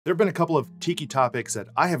There have been a couple of tiki topics that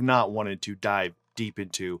I have not wanted to dive deep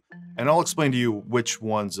into, and I'll explain to you which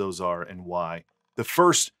ones those are and why. The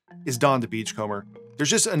first is Don the Beachcomber. There's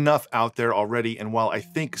just enough out there already, and while I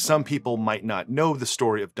think some people might not know the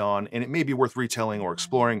story of Don, and it may be worth retelling or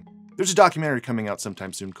exploring, there's a documentary coming out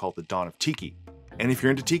sometime soon called The Dawn of Tiki. And if you're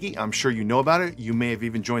into tiki, I'm sure you know about it. You may have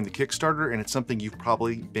even joined the Kickstarter, and it's something you've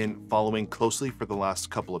probably been following closely for the last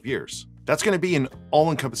couple of years. That's going to be an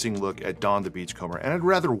all-encompassing look at Don the Beachcomber, and I'd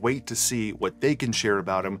rather wait to see what they can share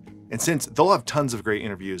about him. And since they'll have tons of great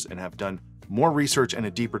interviews and have done more research and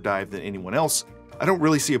a deeper dive than anyone else, I don't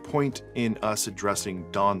really see a point in us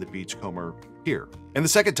addressing Don the Beachcomber here. And the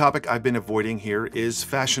second topic I've been avoiding here is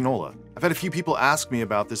Fassionola. I've had a few people ask me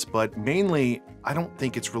about this, but mainly I don't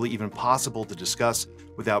think it's really even possible to discuss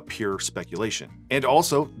without pure speculation. And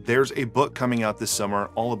also, there's a book coming out this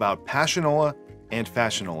summer all about Passionola and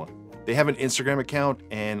Fassionola. They have an Instagram account,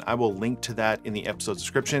 and I will link to that in the episode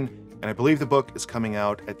description, and I believe the book is coming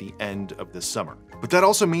out at the end of this summer. But that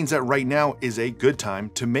also means that right now is a good time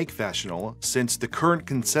to make Fassionola, since the current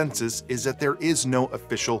consensus is that there is no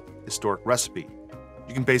official historic recipe.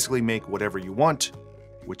 You can basically make whatever you want,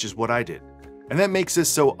 which is what I did. And that makes this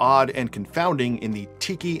so odd and confounding in the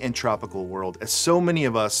tiki and tropical world, as so many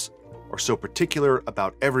of us are so particular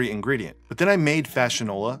about every ingredient. But then I made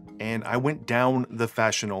Fassionola, and I went down the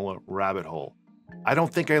Fassionola rabbit hole. I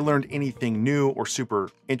don't think I learned anything new or super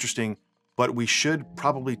interesting, but we should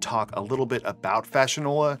probably talk a little bit about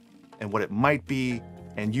Fassionola and what it might be,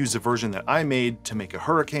 and use the version that I made to make a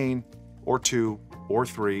hurricane, or two, or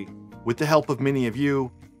three, with the help of many of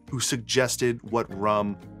you who suggested what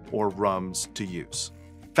rum or rums to use.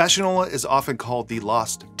 Fassionola is often called the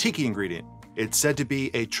lost tiki ingredient. It's said to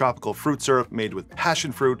be a tropical fruit syrup made with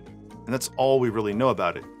passion fruit, and that's all we really know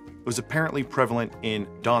about it. It was apparently prevalent in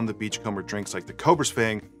Don the Beachcomber drinks like the Cobra's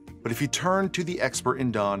Fang, but if you turn to the expert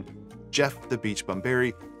in Don, Jeff the Beach Bum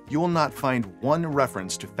Berry, you will not find one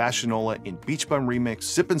reference to Fassionola in Beach Bum Remix,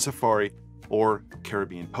 Sippin' Safari, or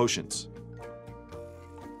Caribbean Potions.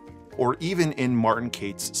 Or even in Martin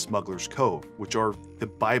Cate's Smuggler's Cove, which are the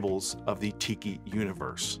Bibles of the tiki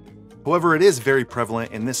universe. However, it is very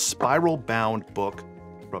prevalent in this spiral-bound book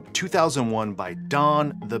from 2001 by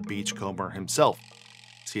Don the Beachcomber himself.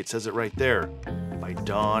 See, it says it right there, by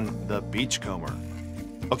Don the Beachcomber.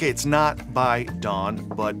 Okay, it's not by Don,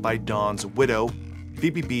 but by Don's widow,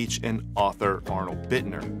 Phoebe Beach, and author Arnold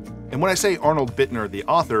Bittner. And when I say Arnold Bittner, the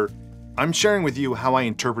author, I'm sharing with you how I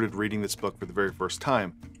interpreted reading this book for the very first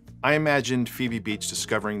time. I imagined Phoebe Beach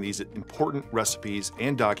discovering these important recipes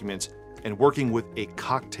and documents and working with a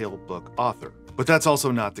cocktail book author. But that's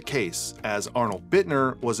also not the case, as Arnold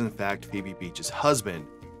Bittner was in fact Phoebe Beach's husband,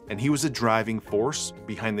 and he was a driving force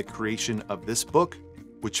behind the creation of this book,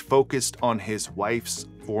 which focused on his wife's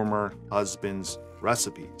former husband's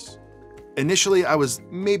recipes. Initially, I was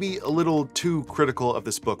maybe a little too critical of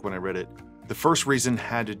this book when I read it. The first reason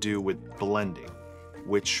had to do with blending,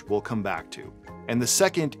 which we'll come back to. And the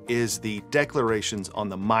second is the declarations on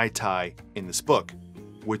the Mai Tai in this book,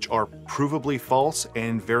 which are provably false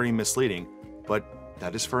and very misleading, but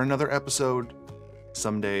that is for another episode,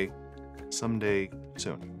 someday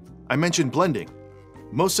soon. I mentioned blending.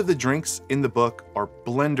 Most of the drinks in the book are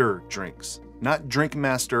blender drinks, not drink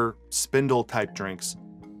master spindle type drinks.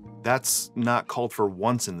 That's not called for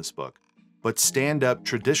once in this book, but stand-up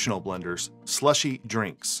traditional blenders, slushy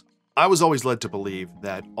drinks. I was always led to believe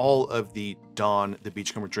that all of the Don the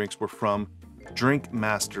Beachcomber drinks were from drink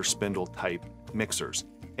master spindle type mixers.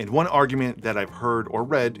 And one argument that I've heard or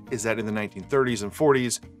read is that in the 1930s and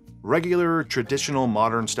 40s, regular traditional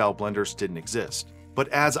modern style blenders didn't exist. But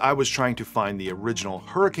as I was trying to find the original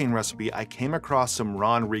hurricane recipe, I came across some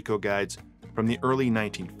Ronrico guides from the early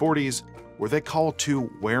 1940s where they call to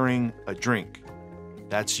wearing a drink.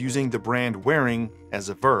 That's using the brand wearing as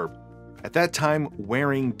a verb. At that time,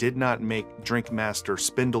 Waring did not make Drink Master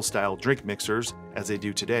spindle style drink mixers as they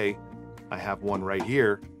do today. I have one right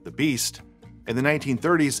here, the Beast. In the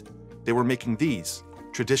 1930s, they were making these,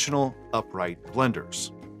 traditional upright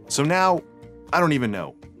blenders. So now, I don't even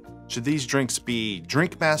know. Should these drinks be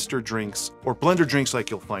Drink Master drinks or blender drinks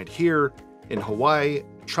like you'll find here in Hawaii,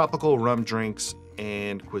 tropical rum drinks,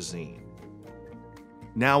 and cuisine?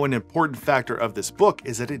 Now, an important factor of this book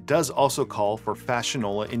is that it does also call for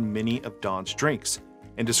Fassionola in many of Don's drinks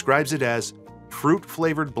and describes it as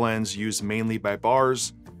fruit-flavored blends used mainly by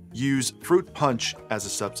bars, use fruit punch as a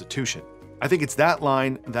substitution. I think it's that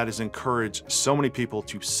line that has encouraged so many people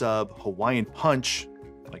to sub Hawaiian punch,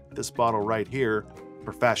 like this bottle right here,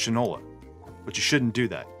 for Fassionola. But you shouldn't do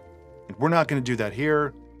that. And we're not going to do that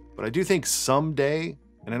here, but I do think someday,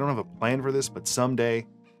 and I don't have a plan for this, but someday,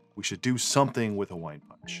 we should do something with a wine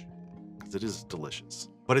punch, because it is delicious.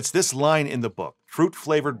 But it's this line in the book: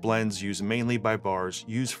 fruit-flavored blends used mainly by bars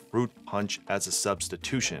use fruit punch as a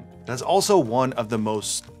substitution. That's also one of the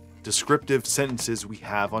most descriptive sentences we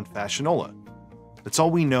have on Fassionola. That's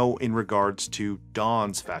all we know in regards to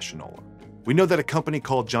Don's Fassionola. We know that a company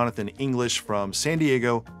called Jonathan English from San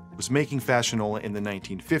Diego was making Fassionola in the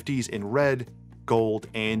 1950s in red, gold,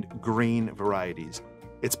 and green varieties.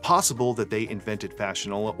 It's possible that they invented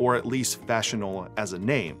Fassionola, or at least Fassionola as a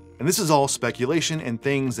name. And this is all speculation and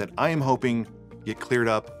things that I am hoping get cleared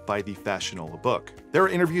up by the Fassionola book. There are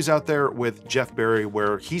interviews out there with Jeff Berry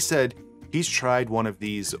where he said he's tried one of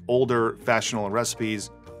these older Fassionola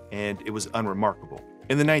recipes and it was unremarkable.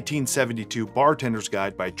 In the 1972 Bartender's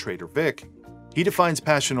Guide by Trader Vic, he defines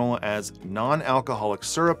Fassionola as non-alcoholic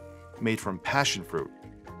syrup made from passion fruit.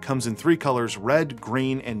 Comes in 3 colors: red,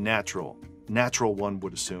 green, and natural. Natural, one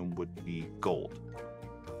would assume, would be gold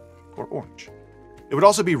or orange. It would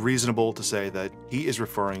also be reasonable to say that he is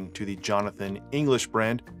referring to the Jonathan English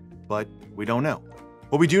brand, but we don't know.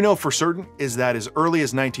 What we do know for certain is that as early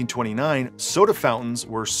as 1929, soda fountains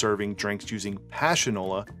were serving drinks using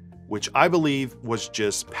Fassionola, which I believe was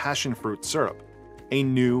just passion fruit syrup, a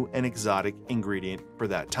new and exotic ingredient for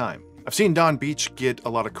that time. I've seen Don Beach get a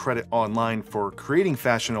lot of credit online for creating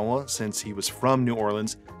Fassionola since he was from New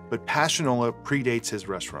Orleans, but Fassionola predates his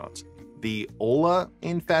restaurants. The Ola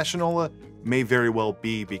in Fassionola may very well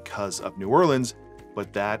be because of New Orleans,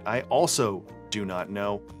 but that I also do not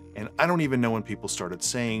know, and I don't even know when people started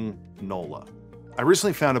saying Nola. I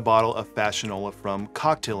recently found a bottle of Fassionola from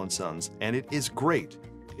Cocktail & Sons, and it is great.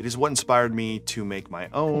 It is what inspired me to make my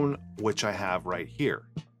own, which I have right here,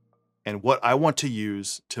 and what I want to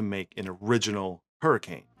use to make an original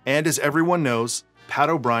hurricane. And as everyone knows, Pat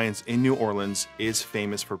O'Brien's in New Orleans is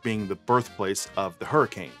famous for being the birthplace of the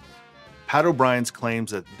hurricane. Pat O'Brien's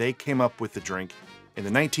claims that they came up with the drink in the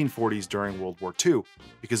 1940s during World War II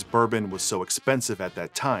because bourbon was so expensive at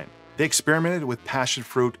that time. They experimented with passion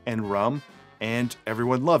fruit and rum, and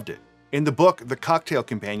everyone loved it. In the book, The Cocktail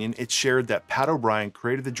Companion, it shared that Pat O'Brien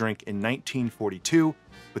created the drink in 1942,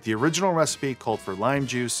 but the original recipe called for lime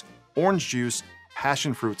juice, orange juice,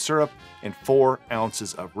 passion fruit syrup, and 4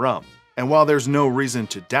 ounces of rum. And while there's no reason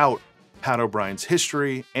to doubt Pat O'Brien's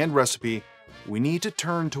history and recipe, we need to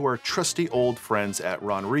turn to our trusty old friends at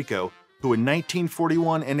Ronrico, who in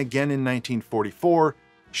 1941 and again in 1944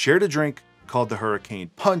 shared a drink called the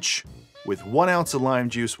Hurricane Punch with 1 ounce of lime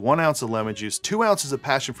juice, 1 ounce of lemon juice, 2 ounces of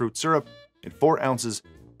passion fruit syrup, and 4 ounces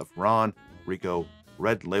of Ronrico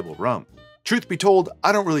Red Label rum. Truth be told,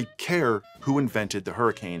 I don't really care who invented the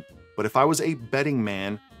hurricane, but if I was a betting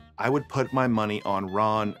man, I would put my money on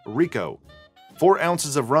Ronrico. 4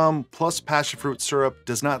 ounces of rum plus passion fruit syrup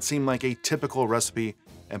does not seem like a typical recipe,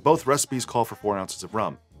 and both recipes call for 4 ounces of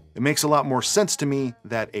rum. It makes a lot more sense to me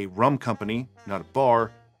that a rum company, not a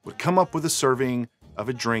bar, would come up with a serving of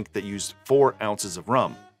a drink that used 4 ounces of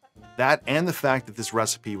rum. That and the fact that this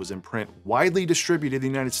recipe was in print widely distributed in the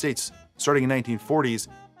United States starting in the 1940s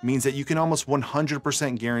means that you can almost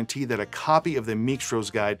 100% guarantee that a copy of the Mixtro's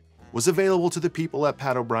Guide was available to the people at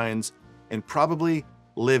Pat O'Brien's and probably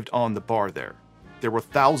lived on the bar there. There were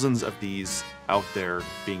thousands of these out there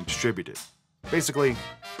being distributed. Basically,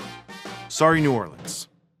 sorry New Orleans.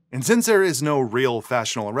 And since there is no real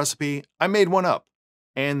Fassionola recipe, I made one up.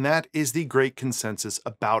 And that is the great consensus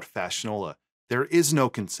about Fassionola. There is no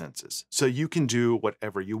consensus, so you can do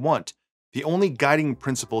whatever you want. The only guiding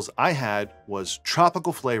principles I had was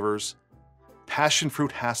tropical flavors, passion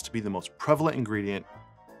fruit has to be the most prevalent ingredient,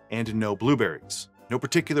 and no blueberries. No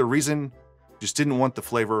particular reason, just didn't want the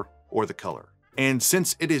flavor or the color. And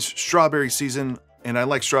since it is strawberry season, and I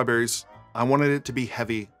like strawberries, I wanted it to be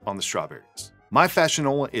heavy on the strawberries. My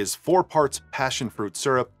Fassionola is 4 parts passion fruit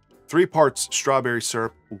syrup, 3 parts strawberry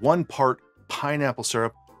syrup, 1 part pineapple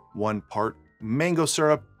syrup, 1 part mango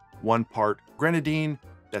syrup, 1 part grenadine,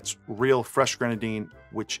 that's real fresh grenadine,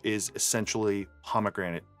 which is essentially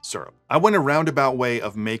pomegranate syrup. I went a roundabout way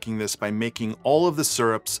of making this by making all of the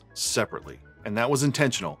syrups separately, and that was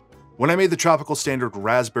intentional. When I made the tropical standard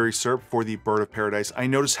raspberry syrup for the Bird of Paradise, I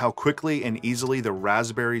noticed how quickly and easily the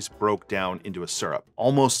raspberries broke down into a syrup,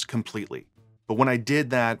 almost completely. But when I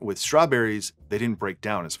did that with strawberries, they didn't break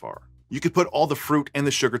down as far. You could put all the fruit and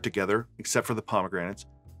the sugar together, except for the pomegranates,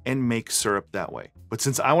 and make syrup that way. But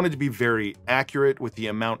since I wanted to be very accurate with the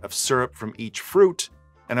amount of syrup from each fruit,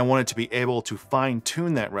 and I wanted to be able to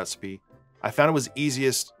fine-tune that recipe, I found it was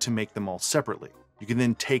easiest to make them all separately. You can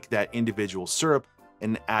then take that individual syrup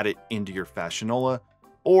and add it into your Fassionola,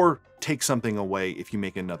 or take something away if you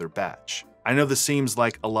make another batch. I know this seems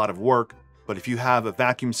like a lot of work, but if you have a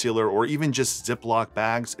vacuum sealer or even just Ziploc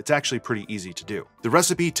bags, it's actually pretty easy to do. The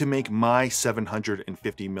recipe to make my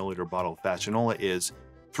 750 milliliter bottle of Fassionola is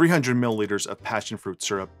 300 milliliters of passion fruit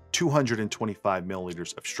syrup, 225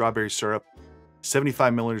 milliliters of strawberry syrup,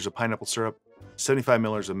 75 milliliters of pineapple syrup, 75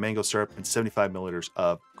 milliliters of mango syrup, and 75 milliliters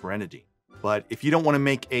of grenadine. But if you don't want to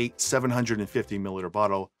make a 750 milliliter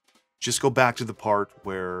bottle, just go back to the part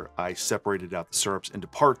where I separated out the syrups into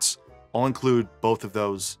parts. I'll include both of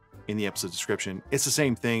those in the episode description. It's the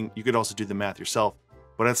same thing. You could also do the math yourself,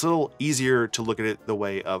 but it's a little easier to look at it the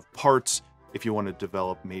way of parts if you want to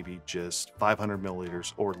develop maybe just 500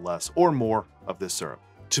 milliliters or less or more of this syrup.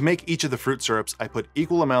 To make each of the fruit syrups, I put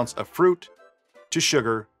equal amounts of fruit to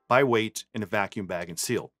sugar by weight in a vacuum bag and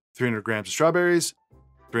sealed. 300 grams of strawberries,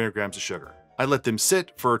 300 grams of sugar. I let them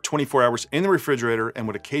sit for 24 hours in the refrigerator and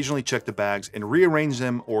would occasionally check the bags and rearrange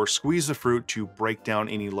them or squeeze the fruit to break down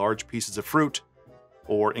any large pieces of fruit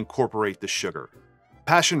or incorporate the sugar.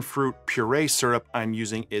 Passion fruit puree syrup I'm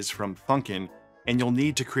using is from Funkin', and you'll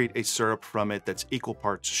need to create a syrup from it that's equal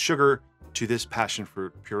parts sugar to this passion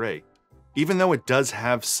fruit puree. Even though it does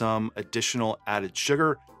have some additional added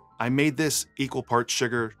sugar, I made this equal parts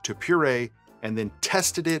sugar to puree and then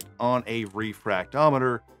tested it on a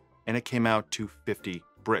refractometer, and it came out to 50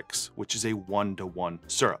 bricks, which is a 1-to-1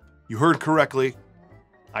 syrup. You heard correctly.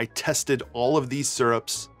 I tested all of these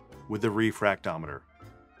syrups with the refractometer.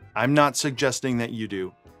 I'm not suggesting that you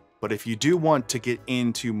do, but if you do want to get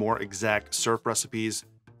into more exact syrup recipes,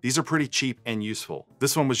 these are pretty cheap and useful.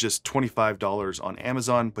 This one was just $25 on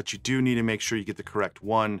Amazon, but you do need to make sure you get the correct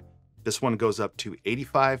one. This one goes up to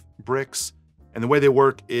 85 bricks. And the way they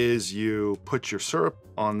work is you put your syrup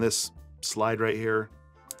on this slide right here,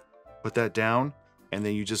 put that down, and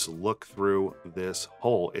then you just look through this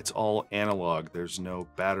hole. It's all analog. There's no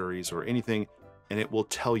batteries or anything, and it will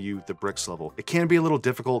tell you the bricks level. It can be a little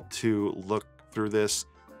difficult to look through this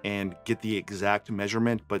and get the exact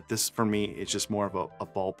measurement, but this for me is just more of a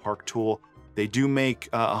ballpark tool. They do make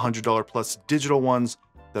 $100 plus digital ones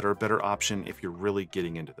that are a better option if you're really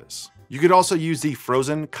getting into this. You could also use the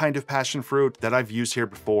frozen kind of passion fruit that I've used here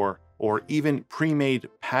before, or even pre-made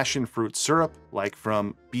passion fruit syrup like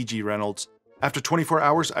from B.G. Reynolds. After 24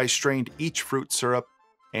 hours, I strained each fruit syrup,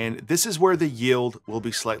 and this is where the yield will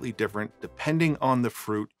be slightly different depending on the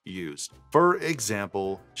fruit used. For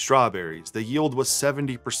example, strawberries, the yield was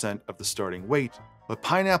 70% of the starting weight, but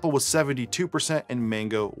pineapple was 72% and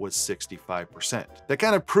mango was 65%. That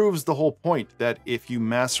kind of proves the whole point that if you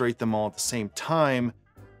macerate them all at the same time,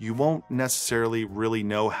 you won't necessarily really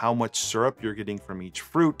know how much syrup you're getting from each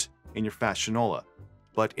fruit in your Fassionola.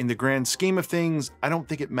 But in the grand scheme of things, I don't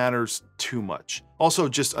think it matters too much. Also,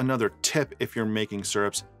 just another tip if you're making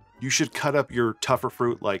syrups, you should cut up your tougher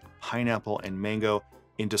fruit like pineapple and mango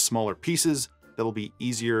into smaller pieces that'll be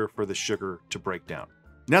easier for the sugar to break down.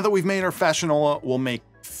 Now that we've made our Fassionola, we'll make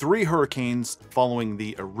 3 hurricanes following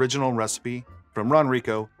the original recipe from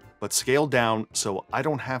Ronrico, but scaled down so I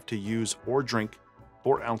don't have to use or drink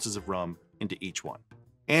 4 ounces of rum into each one.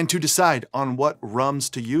 And to decide on what rums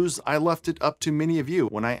to use, I left it up to many of you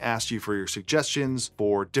when I asked you for your suggestions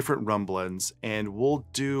for different rum blends, and we'll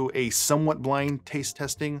do a somewhat blind taste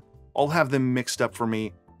testing. I'll have them mixed up for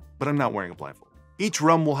me, but I'm not wearing a blindfold. Each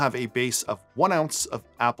rum will have a base of 1 ounce of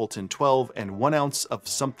Appleton 12 and 1 ounce of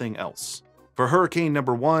something else. For hurricane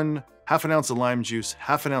number 1, half an ounce of lime juice,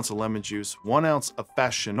 half an ounce of lemon juice, 1 ounce of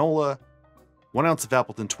Fassionola, 1 ounce of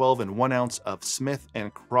Appleton 12, and 1 ounce of Smith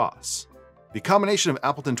 & Cross. The combination of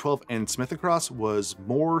Appleton 12 and Smith & Cross was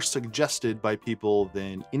more suggested by people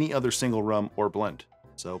than any other single rum or blend,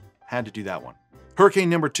 so had to do that one. Hurricane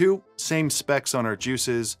number 2, same specs on our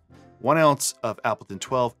juices, 1 ounce of Appleton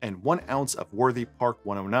 12 and 1 ounce of Worthy Park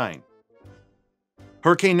 109.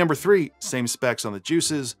 Hurricane number 3, same specs on the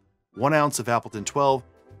juices, 1 ounce of Appleton 12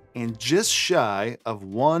 and just shy of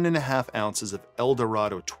 1.5 ounces of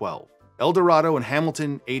Eldorado 12. Eldorado and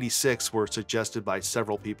Hamilton 86 were suggested by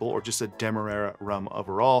several people, or just a Demerara rum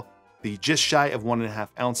overall. The just shy of 1.5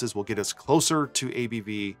 ounces will get us closer to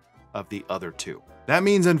ABV of the other 2. That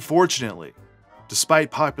means, unfortunately,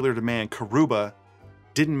 despite popular demand, Karuba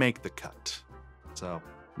didn't make the cut. So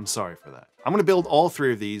I'm sorry for that. I'm gonna build all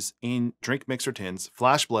 3 of these in drink mixer tins,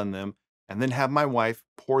 flash blend them, and then have my wife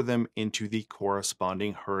pour them into the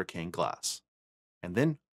corresponding hurricane glass. And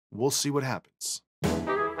then we'll see what happens.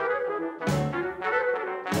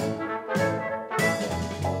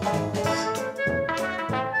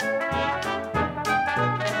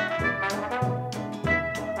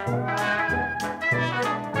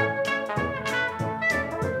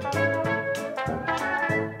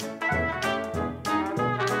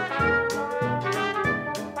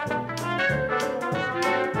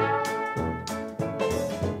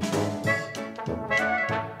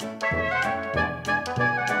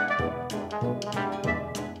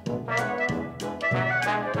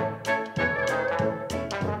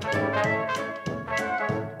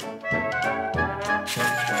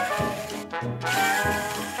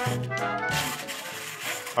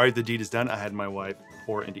 All right, the deed is done. I had my wife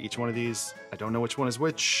pour into each one of these. I don't know which one is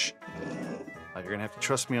which. You're gonna have to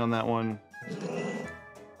trust me on that one.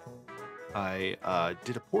 I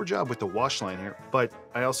did a poor job with the wash line here, but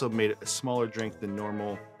I also made it a smaller drink than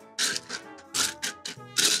normal.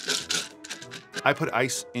 I put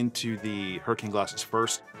ice into the hurricane glasses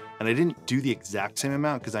first, and I didn't do the exact same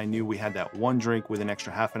amount because I knew we had that one drink with an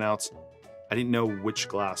extra half an ounce. I didn't know which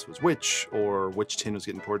glass was which or which tin was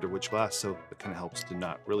getting poured to which glass, so it kind of helps to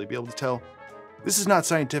not really be able to tell. This is not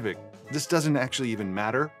scientific. This doesn't actually even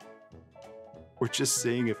matter. We're just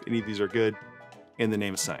saying if any of these are good in the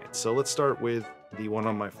name of science. So let's start with the one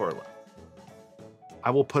on my far left. I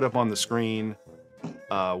will put up on the screen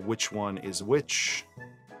which one is which.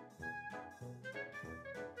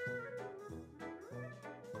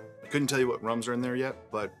 I couldn't tell you what rums are in there yet,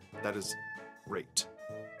 but that is great.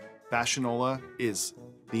 Fassionola is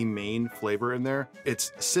the main flavor in there.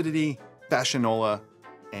 It's acidity, Fassionola,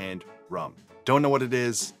 and rum. Don't know what it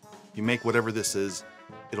is. You make whatever this is,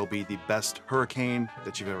 it'll be the best hurricane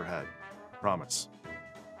that you've ever had. Promise.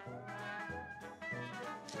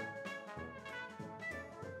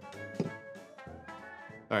 All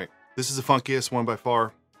right, this is the funkiest one by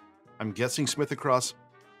far. I'm guessing Smith & Cross.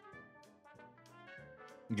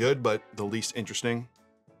 Good, but the least interesting.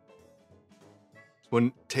 This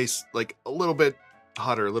one tastes like a little bit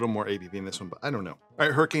hotter, a little more ABV in this one, but I don't know. All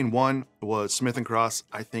right, Hurricane 1 was Smith & Cross.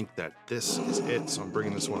 I think that this is it, so I'm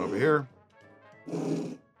bringing this one over here.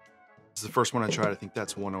 This is the first one I tried. I think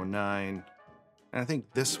that's 109. And I think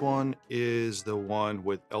this one is the one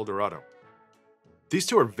with El Dorado. These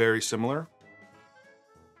two are very similar.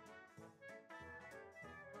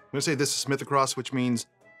 I'm gonna say this is Smith & Cross, which means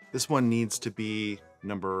this one needs to be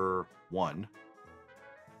number 1,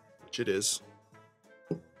 which it is.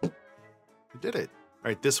 We did it. All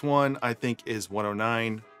right, this one I think is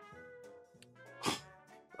 109.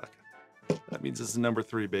 That means this is number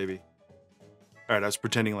 3, baby. All right, I was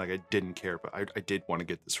pretending like I didn't care, but I did want to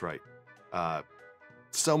get this right.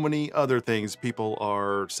 So many other things people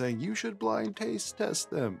are saying, you should blind taste test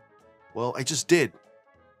them. Well, I just did.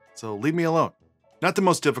 So leave me alone. Not the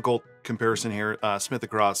most difficult comparison here. Smith &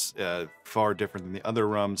 Cross, far different than the other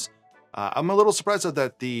rums. I'm a little surprised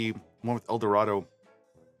that the one with El Dorado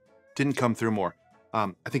didn't come through more.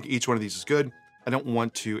 I think each one of these is good. I don't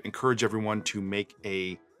want to encourage everyone to make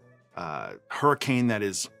a hurricane that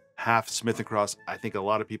is half Smith & Cross. I think a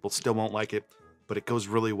lot of people still won't like it, but it goes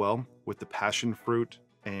really well with the passion fruit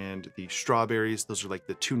and the strawberries. Those are like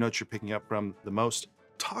the 2 notes you're picking up from the most.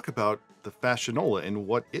 Talk about the Fassionola and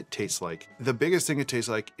what it tastes like. The biggest thing it tastes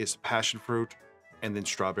like is passion fruit and then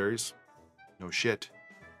strawberries. No shit.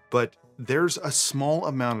 But there's a small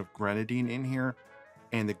amount of grenadine in here,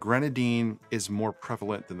 and the grenadine is more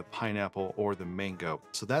prevalent than the pineapple or the mango.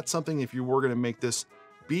 So that's something, if you were gonna make this,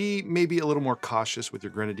 be maybe a little more cautious with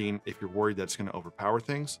your grenadine if you're worried that it's gonna overpower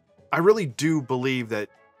things. I really do believe that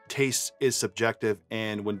taste is subjective,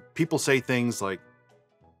 and when people say things like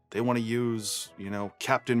they want to use, you know,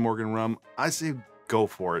 Captain Morgan rum, I say go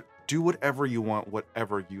for it. Do whatever you want,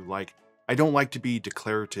 whatever you like. I don't like to be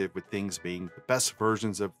declarative with things being the best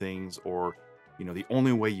versions of things or, you know, the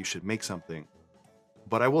only way you should make something.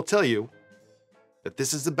 But I will tell you that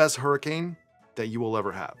this is the best hurricane that you will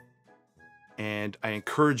ever have. And I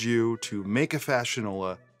encourage you to make a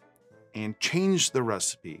Fassionola and change the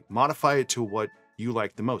recipe, modify it to what you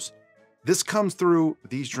like the most. This comes through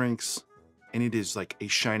these drinks, and it is like a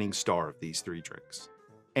shining star of these 3 drinks.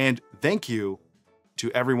 And thank you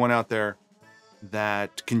to everyone out there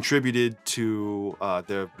that contributed to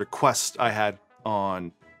the request I had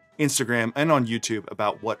on Instagram and on YouTube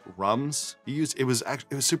about what rums you use. It was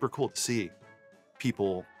super cool to see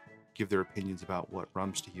people give their opinions about what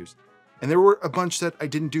rums to use. And there were a bunch that I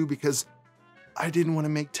didn't do because I didn't want to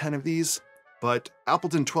make 10 of these, but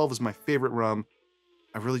Appleton 12 is my favorite rum.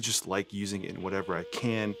 I really just like using it in whatever I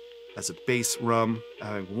can as a base rum,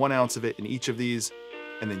 having 1 ounce of it in each of these,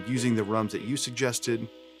 and then using the rums that you suggested.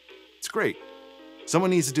 It's great.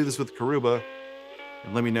 Someone needs to do this with Karuba,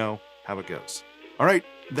 and let me know how it goes. All right,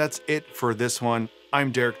 that's it for this one.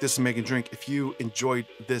 I'm Derek, this is Make and Drink. If you enjoyed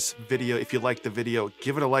this video, if you liked the video,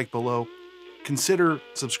 give it a like below. Consider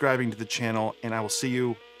subscribing to the channel, and I will see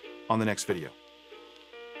you on the next video.